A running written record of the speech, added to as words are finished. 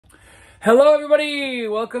Hello, everybody.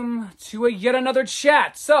 Welcome to yet another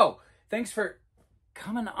chat. So, thanks for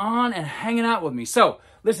coming on and hanging out with me. So,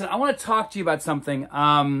 listen, I want to talk to you about something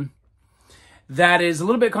that is a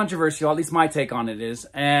little bit controversial, at least my take on it is.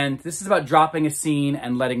 And this is about dropping a scene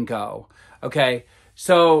and letting go. Okay?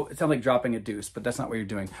 So, it sounds like dropping a deuce, but that's not what you're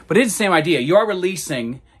doing. But it is the same idea. You are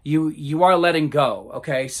releasing, you are letting go.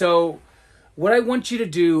 Okay? So, what I want you to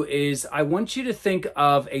do is I want you to think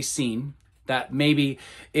of a scene that maybe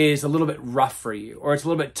is a little bit rough for you, or it's a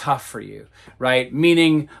little bit tough for you, right?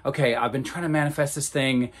 Meaning, okay, I've been trying to manifest this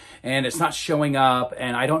thing and it's not showing up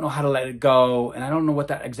and I don't know how to let it go and I don't know what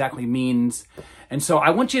that exactly means. And so I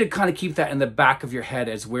want you to kind of keep that in the back of your head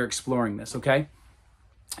as we're exploring this, okay?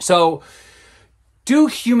 So, do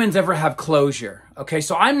humans ever have closure? Okay,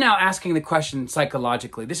 so I'm now asking the question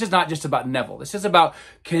psychologically. This is not just about Neville. This is about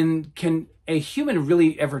can a human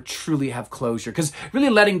really ever truly have closure? Because really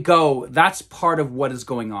letting go, that's part of what is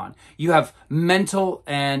going on. You have mental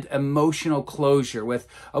and emotional closure with,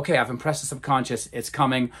 okay, I've impressed the subconscious, it's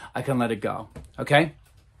coming, I can let it go, okay?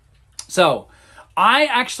 So, I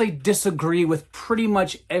actually disagree with pretty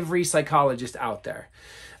much every psychologist out there.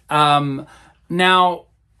 Now,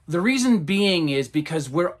 the reason being is because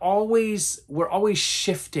we're always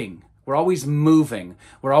shifting. We're always moving.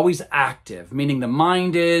 We're always active, meaning the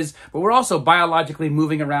mind is, but we're also biologically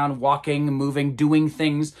moving around, walking, moving, doing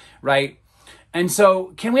things, right? And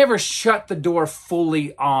so can we ever shut the door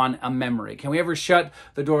fully on a memory? Can we ever shut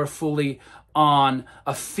the door fully on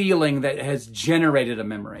a feeling that has generated a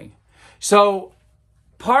memory? So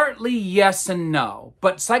partly yes and no,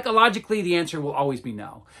 but psychologically the answer will always be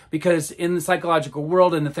no. Because in the psychological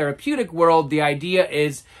world, in the therapeutic world, the idea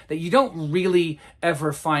is that you don't really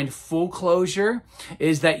ever find full closure,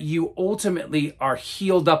 is that you ultimately are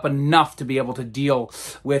healed up enough to be able to deal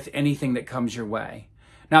with anything that comes your way.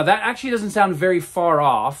 Now that actually doesn't sound very far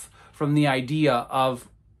off from the idea of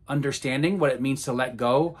understanding what it means to let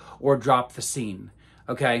go or drop the scene,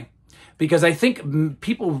 okay? Because I think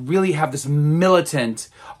people really have this militant,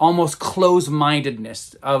 almost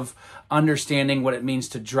closed-mindedness of understanding what it means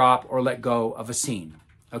to drop or let go of a scene.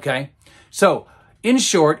 Okay, so in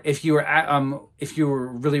short, if you were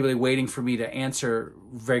really waiting for me to answer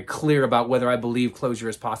very clear about whether I believe closure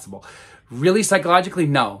is possible, really psychologically,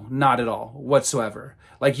 no, not at all whatsoever.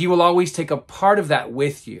 Like you will always take a part of that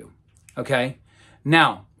with you. Okay,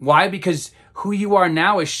 now why? Because who you are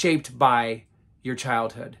now is shaped by your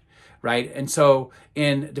childhood. Right? And so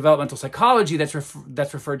in developmental psychology, that's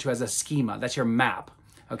referred to as a schema. That's your map.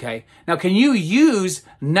 Okay? Now, can you use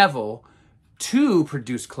Neville to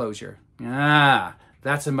produce closure?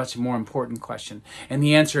 That's a much more important question. And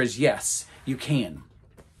the answer is yes, you can.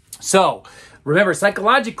 So, remember,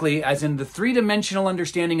 psychologically, as in the three-dimensional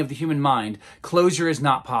understanding of the human mind, closure is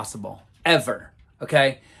not possible. Ever.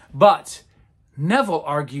 Okay? But Neville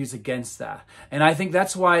argues against that. And I think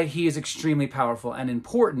that's why he is extremely powerful and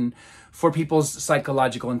important for people's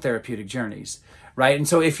psychological and therapeutic journeys, right? And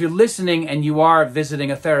so if you're listening and you are visiting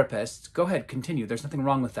a therapist, go ahead, continue. There's nothing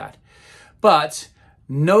wrong with that. But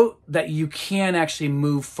note that you can actually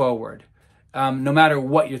move forward, no matter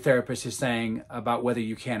what your therapist is saying about whether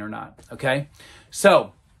you can or not, okay?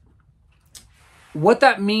 So what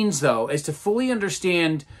that means, though, is to fully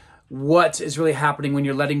understand what is really happening when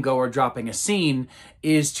you're letting go or dropping a scene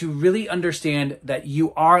is to really understand that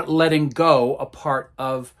you are letting go a part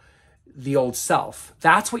of the old self.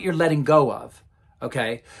 That's what you're letting go of,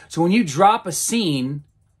 okay? So when you drop a scene,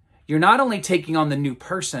 you're not only taking on the new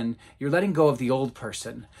person, you're letting go of the old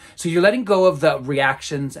person. So you're letting go of the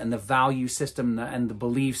reactions and the value system and the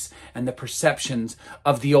beliefs and the perceptions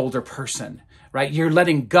of the older person, right? You're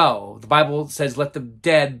letting go. The Bible says, let the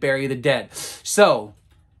dead bury the dead. So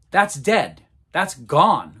that's dead. That's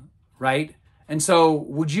gone, right? And so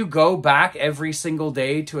would you go back every single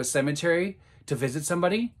day to a cemetery to visit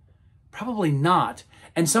somebody? Probably not.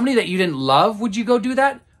 And somebody that you didn't love, would you go do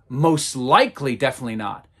that? Most likely, definitely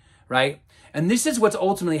not, right? And this is what's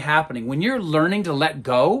ultimately happening. When you're learning to let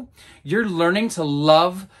go, you're learning to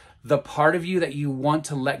love the part of you that you want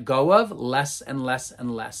to let go of less and less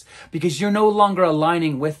and less, because you're no longer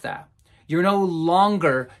aligning with that. You're no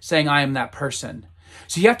longer saying, I am that person.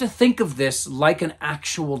 So you have to think of this like an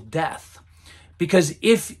actual death. Because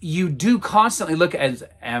if you do constantly look at,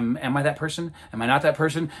 am I that person? Am I not that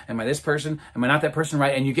person? Am I this person? Am I not that person?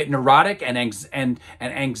 Right? And you get neurotic and anxious,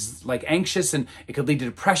 and it could lead to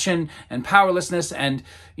depression and powerlessness. And,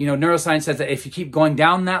 you know, neuroscience says that if you keep going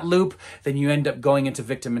down that loop, then you end up going into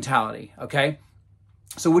victim mentality. Okay?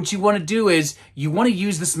 So what you want to do is you want to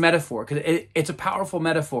use this metaphor, because it's a powerful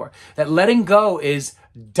metaphor, that letting go is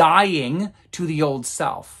dying to the old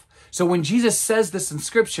self. So when Jesus says this in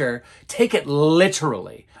scripture, take it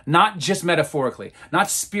literally, not just metaphorically, not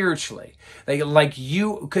spiritually.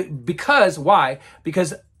 Why?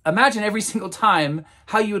 Because imagine every single time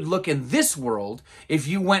how you would look in this world if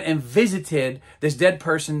you went and visited this dead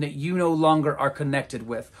person that you no longer are connected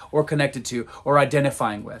with or connected to or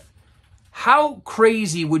identifying with. How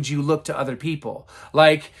crazy would you look to other people?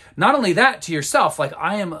 Like, not only that, to yourself, like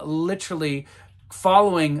I am literally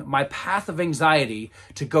following my path of anxiety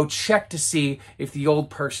to go check to see if the old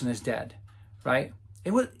person is dead, right?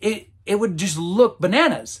 It would just look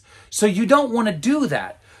bananas. So you don't want to do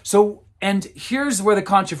that. And here's where the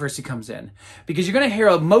controversy comes in, because you're going to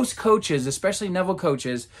hear most coaches, especially Neville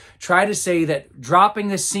coaches, try to say that dropping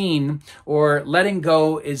the scene or letting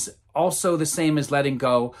go is also the same as letting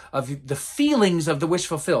go of the feelings of the wish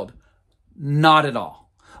fulfilled. Not at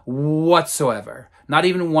all, whatsoever. Not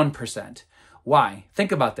even 1%. Why?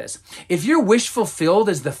 Think about this. If your wish fulfilled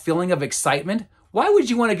is the feeling of excitement, why would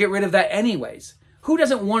you want to get rid of that anyways? Who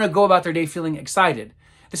doesn't want to go about their day feeling excited?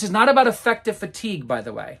 This is not about affective fatigue, by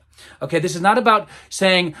the way. Okay, this is not about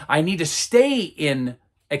saying, I need to stay in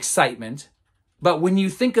excitement. But when you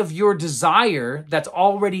think of your desire that's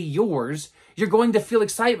already yours, you're going to feel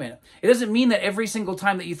excitement. It doesn't mean that every single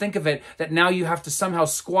time that you think of it, that now you have to somehow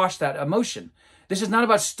squash that emotion. This is not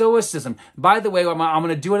about stoicism. By the way, I'm going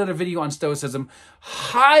to do another video on stoicism.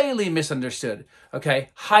 Highly misunderstood, okay?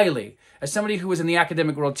 Highly. As somebody who was in the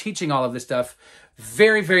academic world teaching all of this stuff,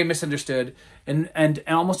 very, very misunderstood and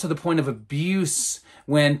almost to the point of abuse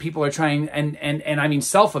when people are trying, and I mean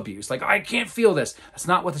self-abuse. Like, I can't feel this. That's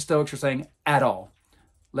not what the Stoics are saying at all.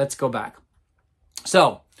 Let's go back.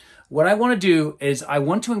 So what I want to do is I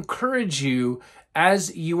want to encourage you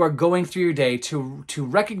as you are going through your day to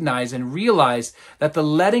recognize and realize that the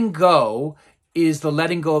letting go is the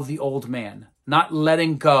letting go of the old man, not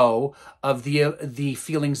letting go of the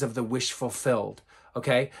feelings of the wish fulfilled,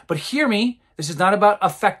 okay? But hear me, this is not about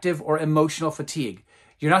affective or emotional fatigue.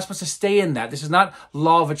 You're not supposed to stay in that. This is not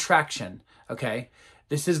law of attraction, okay?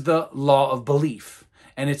 This is the law of belief,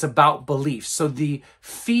 and it's about belief. So the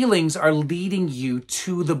feelings are leading you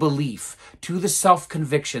to the belief, to the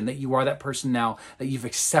self-conviction that you are that person now, that you've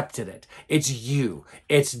accepted it. It's you.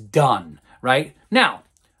 It's done, right? Now,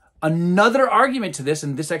 another argument to this,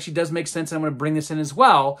 and this actually does make sense, and I'm going to bring this in as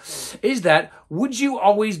well, is that would you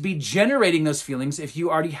always be generating those feelings if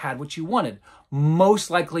you already had what you wanted?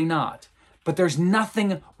 Most likely not. But there's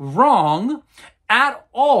nothing wrong at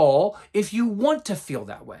all if you want to feel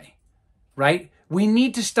that way, right? We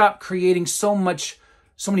need to stop creating so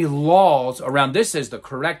many laws around this is the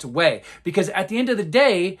correct way. Because at the end of the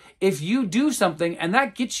day, if you do something and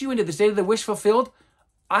that gets you into the state of the wish fulfilled,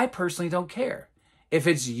 I personally don't care. If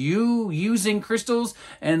it's you using crystals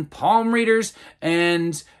and palm readers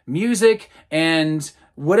and music and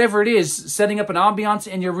whatever it is, setting up an ambiance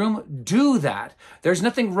in your room, do that. There's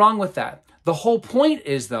nothing wrong with that. The whole point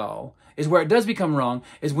is, though, is where it does become wrong,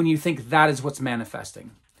 is when you think that is what's manifesting.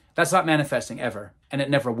 That's not manifesting ever, and it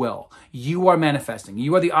never will. You are manifesting.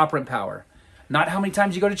 You are the operant power. Not how many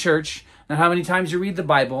times you go to church, not how many times you read the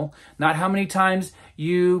Bible, not how many times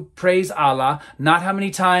you praise Allah, not how many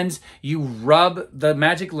times you rub the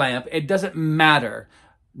magic lamp. It doesn't matter.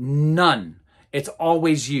 None. It's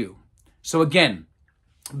always you. So again,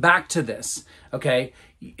 back to this, okay?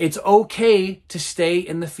 It's okay to stay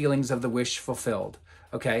in the feelings of the wish fulfilled,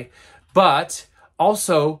 okay? But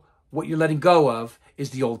also what you're letting go of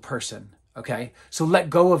is the old person, okay? So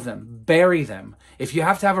let go of them, bury them. If you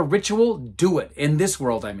have to have a ritual, do it. In this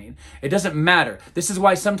world, I mean. It doesn't matter. This is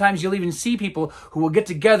why sometimes you'll even see people who will get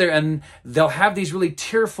together and they'll have these really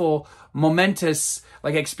tearful, momentous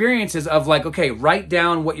like experiences of like, okay, write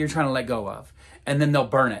down what you're trying to let go of, and then they'll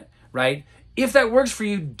burn it, right? If that works for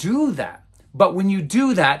you, do that. But when you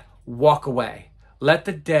do that, walk away. Let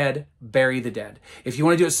the dead bury the dead. If you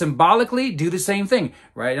want to do it symbolically, do the same thing.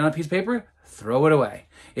 Write it on a piece of paper, throw it away.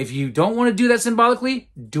 If you don't want to do that symbolically,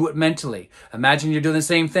 do it mentally. Imagine you're doing the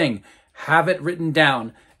same thing. Have it written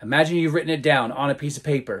down. Imagine you've written it down on a piece of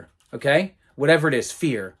paper, okay? Whatever it is,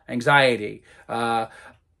 fear, anxiety,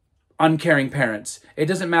 uncaring parents. It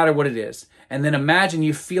doesn't matter what it is. And then imagine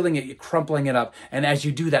you feeling it, you crumpling it up. And as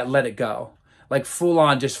you do that, let it go. Like full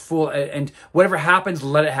on, and whatever happens,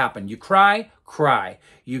 let it happen. You cry, cry.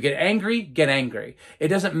 You get angry, get angry. It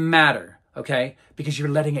doesn't matter, okay? Because you're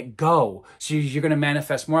letting it go. So you're going to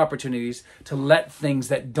manifest more opportunities to let things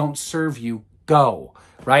that don't serve you go,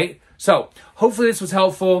 right? So hopefully this was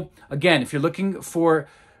helpful. Again, if you're looking for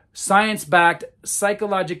science-backed,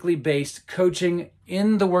 psychologically based coaching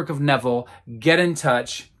in the work of Neville, get in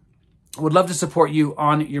touch. I would love to support you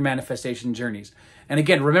on your manifestation journeys. And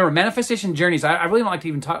again, remember, manifestation journeys, I really don't like to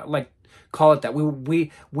even call it that.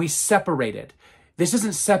 We separate it. This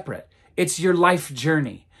isn't separate. It's your life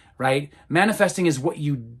journey, right? Manifesting is what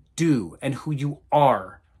you do and who you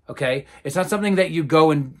are, okay? It's not something that you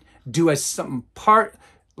go and do as some part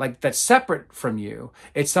like that's separate from you.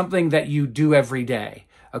 It's something that you do every day,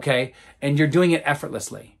 okay? And you're doing it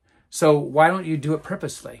effortlessly. So why don't you do it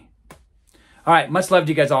purposefully? All right, much love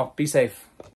to you guys all. Be safe.